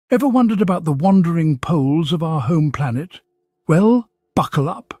Ever wondered about the wandering poles of our home planet? Well, buckle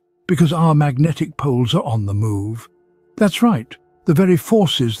up, because our magnetic poles are on the move. That's right, the very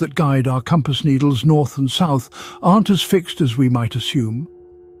forces that guide our compass needles north and south aren't as fixed as we might assume.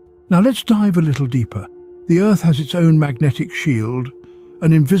 Now let's dive a little deeper. The Earth has its own magnetic shield,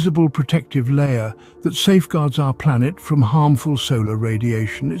 an invisible protective layer that safeguards our planet from harmful solar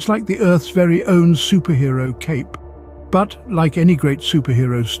radiation. It's like the Earth's very own superhero cape. But, like any great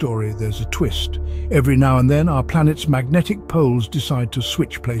superhero story, there's a twist. Every now and then, our planet's magnetic poles decide to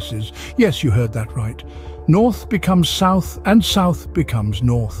switch places. Yes, you heard that right. North becomes south, and south becomes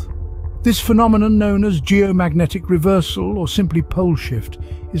north. This phenomenon, known as geomagnetic reversal, or simply pole shift,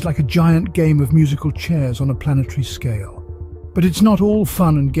 is like a giant game of musical chairs on a planetary scale. But it's not all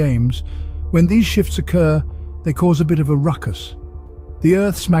fun and games. When these shifts occur, they cause a bit of a ruckus. The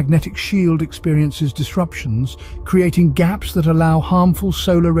Earth's magnetic shield experiences disruptions, creating gaps that allow harmful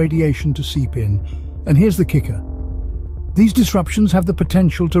solar radiation to seep in. And here's the kicker. These disruptions have the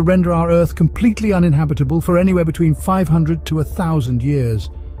potential to render our Earth completely uninhabitable for anywhere between 500 to 1,000 years.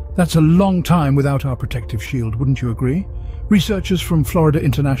 That's a long time without our protective shield, wouldn't you agree? Researchers from Florida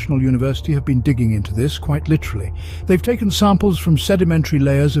International University have been digging into this, quite literally. They've taken samples from sedimentary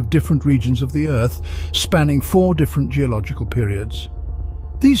layers of different regions of the Earth, spanning 4 different geological periods.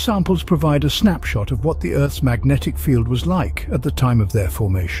 These samples provide a snapshot of what the Earth's magnetic field was like at the time of their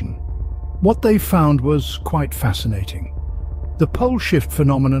formation. What they found was quite fascinating. The pole shift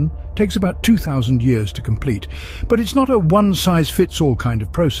phenomenon takes about 2,000 years to complete, but it's not a one-size-fits-all kind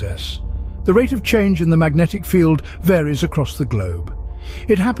of process. The rate of change in the magnetic field varies across the globe.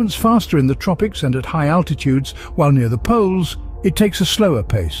 It happens faster in the tropics and at high altitudes, while near the poles, it takes a slower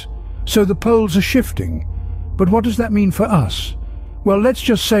pace. So the poles are shifting. But what does that mean for us? Well, let's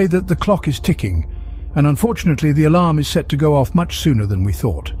just say that the clock is ticking, and unfortunately the alarm is set to go off much sooner than we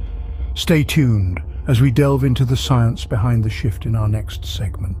thought. Stay tuned as we delve into the science behind the shift in our next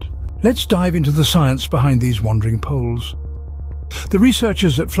segment. Let's dive into the science behind these wandering poles. The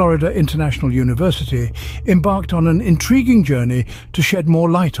researchers at Florida International University embarked on an intriguing journey to shed more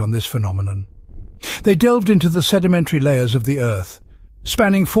light on this phenomenon. They delved into the sedimentary layers of the Earth,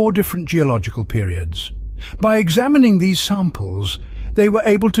 spanning 4 different geological periods. By examining these samples, they were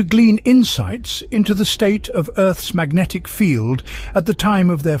able to glean insights into the state of Earth's magnetic field at the time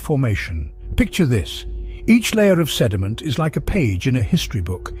of their formation. Picture this. Each layer of sediment is like a page in a history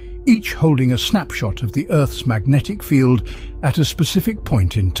book, each holding a snapshot of the Earth's magnetic field at a specific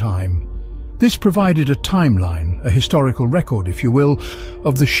point in time. This provided a timeline, a historical record, if you will,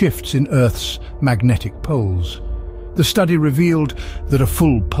 of the shifts in Earth's magnetic poles. The study revealed that a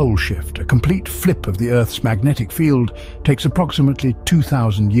full pole shift, a complete flip of the Earth's magnetic field, takes approximately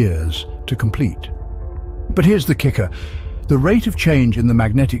 2,000 years to complete. But here's the kicker. The rate of change in the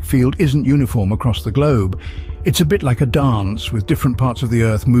magnetic field isn't uniform across the globe. It's a bit like a dance, with different parts of the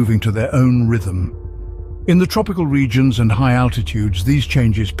Earth moving to their own rhythm. In the tropical regions and high altitudes, these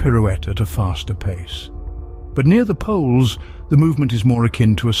changes pirouette at a faster pace. But near the poles, the movement is more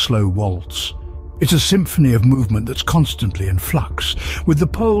akin to a slow waltz. It's a symphony of movement that's constantly in flux, with the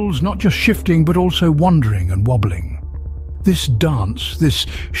poles not just shifting but also wandering and wobbling. This dance, this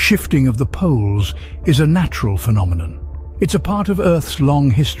shifting of the poles, is a natural phenomenon. It's a part of Earth's long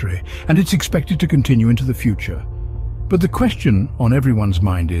history, and it's expected to continue into the future. But the question on everyone's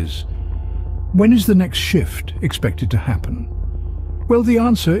mind is, when is the next shift expected to happen? Well, the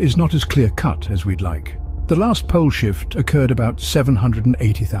answer is not as clear-cut as we'd like. The last pole shift occurred about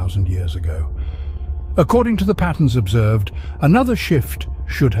 780,000 years ago. According to the patterns observed, another shift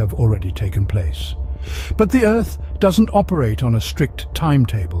should have already taken place. But the Earth doesn't operate on a strict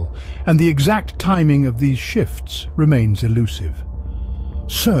timetable, and the exact timing of these shifts remains elusive.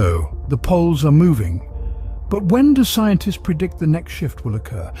 So, the poles are moving. But when do scientists predict the next shift will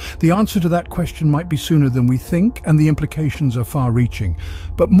occur? The answer to that question might be sooner than we think, and the implications are far-reaching.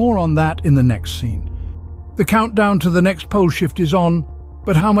 But more on that in the next scene. The countdown to the next pole shift is on,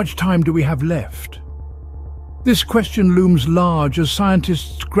 but how much time do we have left? This question looms large as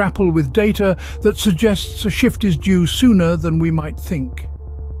scientists grapple with data that suggests a shift is due sooner than we might think.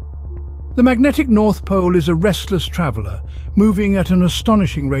 The magnetic North Pole is a restless traveller, moving at an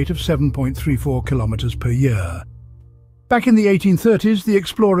astonishing rate of 7.34 kilometers per year. Back in the 1830s, the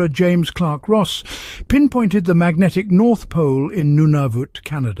explorer James Clark Ross pinpointed the magnetic North Pole in Nunavut,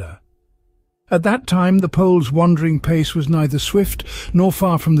 Canada. At that time, the pole's wandering pace was neither swift nor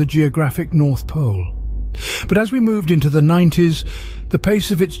far from the geographic North Pole. But as we moved into the 90s, the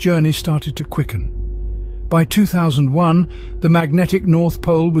pace of its journey started to quicken. By 2001, the magnetic North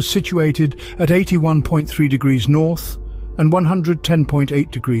Pole was situated at 81.3 degrees north, and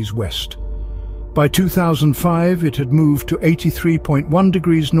 110.8 degrees west. By 2005, it had moved to 83.1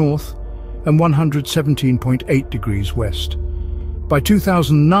 degrees north and 117.8 degrees west. By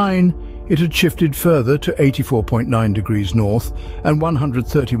 2009, it had shifted further to 84.9 degrees north and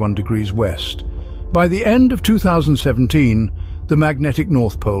 131 degrees west. By the end of 2017, the magnetic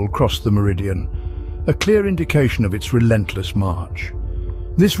North Pole crossed the meridian, a clear indication of its relentless march.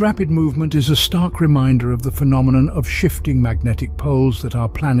 This rapid movement is a stark reminder of the phenomenon of shifting magnetic poles that our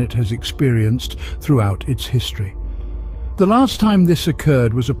planet has experienced throughout its history. The last time this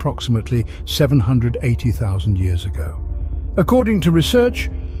occurred was approximately 780,000 years ago. According to research,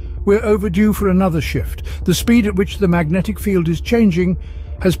 we're overdue for another shift. The speed at which the magnetic field is changing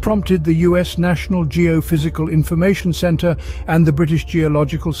has prompted the US National Geophysical Information Center and the British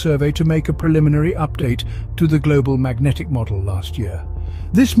Geological Survey to make a preliminary update to the global magnetic model last year.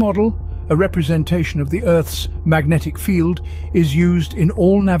 This model, a representation of the Earth's magnetic field, is used in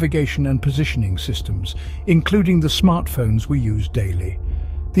all navigation and positioning systems, including the smartphones we use daily.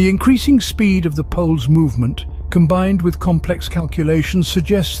 The increasing speed of the pole's movement, combined with complex calculations,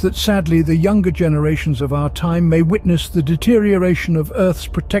 suggests that sadly the younger generations of our time may witness the deterioration of Earth's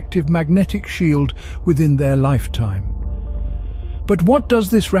protective magnetic shield within their lifetime. But what does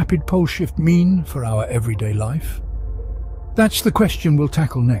this rapid pole shift mean for our everyday life? That's the question we'll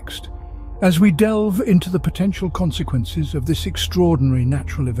tackle next, as we delve into the potential consequences of this extraordinary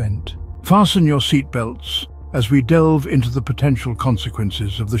natural event. Fasten your seatbelts as we delve into the potential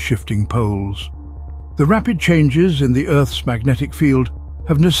consequences of the shifting poles. The rapid changes in the Earth's magnetic field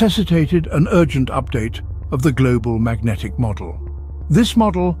have necessitated an urgent update of the global magnetic model. This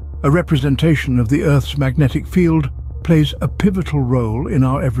model, a representation of the Earth's magnetic field, plays a pivotal role in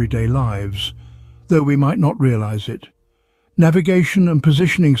our everyday lives, though we might not realize it. Navigation and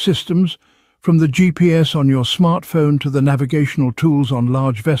positioning systems, from the GPS on your smartphone to the navigational tools on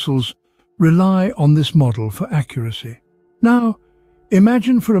large vessels, rely on this model for accuracy. Now,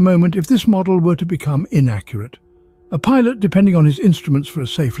 imagine for a moment if this model were to become inaccurate. A pilot, depending on his instruments for a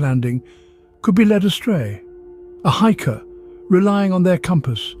safe landing, could be led astray. A hiker, relying on their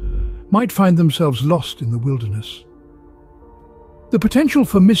compass, might find themselves lost in the wilderness. The potential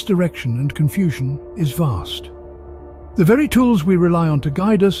for misdirection and confusion is vast. The very tools we rely on to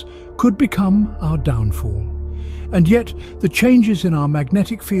guide us could become our downfall. And yet, the changes in our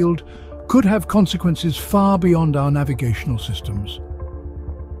magnetic field could have consequences far beyond our navigational systems.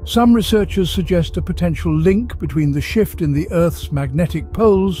 Some researchers suggest a potential link between the shift in the Earth's magnetic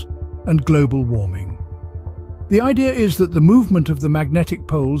poles and global warming. The idea is that the movement of the magnetic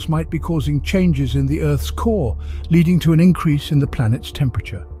poles might be causing changes in the Earth's core, leading to an increase in the planet's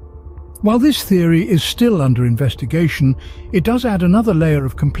temperature. While this theory is still under investigation, it does add another layer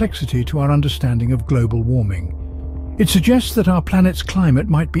of complexity to our understanding of global warming. It suggests that our planet's climate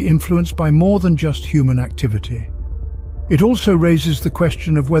might be influenced by more than just human activity. It also raises the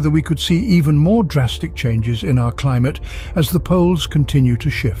question of whether we could see even more drastic changes in our climate as the poles continue to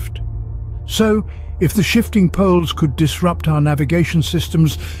shift. So, if the shifting poles could disrupt our navigation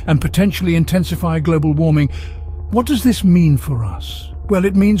systems and potentially intensify global warming, what does this mean for us? Well,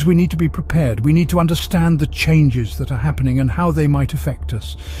 it means we need to be prepared. We need to understand the changes that are happening and how they might affect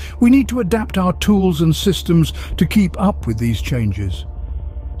us. We need to adapt our tools and systems to keep up with these changes.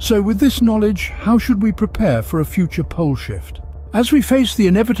 So with this knowledge, how should we prepare for a future pole shift? As we face the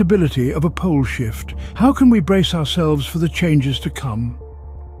inevitability of a pole shift, how can we brace ourselves for the changes to come?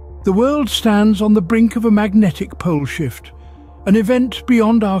 The world stands on the brink of a magnetic pole shift, an event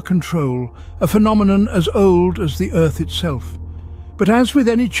beyond our control, a phenomenon as old as the Earth itself. But as with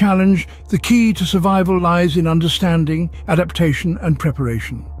any challenge, the key to survival lies in understanding, adaptation, and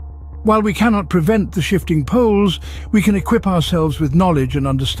preparation. While we cannot prevent the shifting poles, we can equip ourselves with knowledge and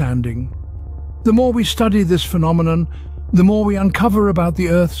understanding. The more we study this phenomenon, the more we uncover about the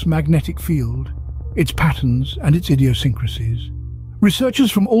Earth's magnetic field, its patterns and its idiosyncrasies. Researchers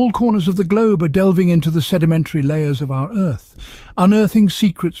from all corners of the globe are delving into the sedimentary layers of our Earth, unearthing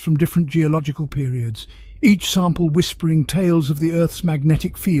secrets from different geological periods, each sample whispering tales of the Earth's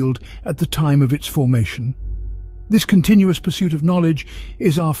magnetic field at the time of its formation. This continuous pursuit of knowledge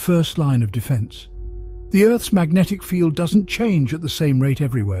is our first line of defense. The Earth's magnetic field doesn't change at the same rate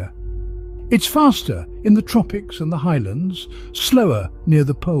everywhere. It's faster in the tropics and the highlands, slower near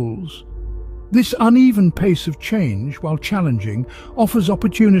the poles. This uneven pace of change, while challenging, offers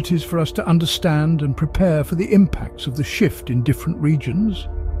opportunities for us to understand and prepare for the impacts of the shift in different regions.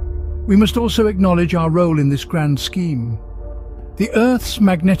 We must also acknowledge our role in this grand scheme. The Earth's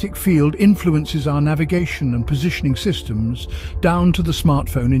magnetic field influences our navigation and positioning systems down to the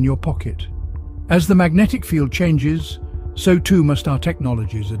smartphone in your pocket. As the magnetic field changes, so too must our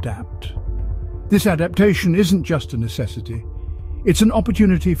technologies adapt. This adaptation isn't just a necessity. It's an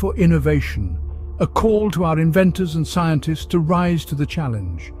opportunity for innovation, a call to our inventors and scientists to rise to the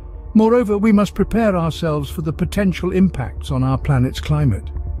challenge. Moreover, we must prepare ourselves for the potential impacts on our planet's climate.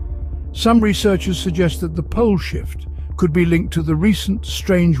 Some researchers suggest that the pole shift could be linked to the recent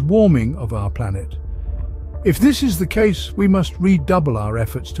strange warming of our planet. If this is the case, we must redouble our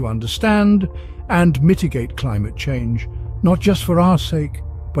efforts to understand and mitigate climate change, not just for our sake,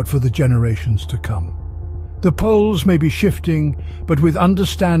 but for the generations to come. The poles may be shifting, but with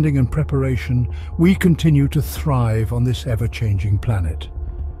understanding and preparation, we continue to thrive on this ever-changing planet.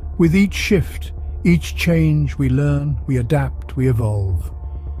 With each shift, each change, we learn, we adapt, we evolve.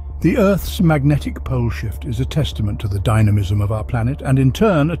 The Earth's magnetic pole shift is a testament to the dynamism of our planet and in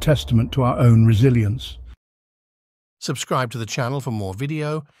turn a testament to our own resilience. Subscribe to the channel for more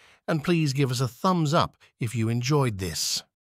video and please give us a thumbs up if you enjoyed this.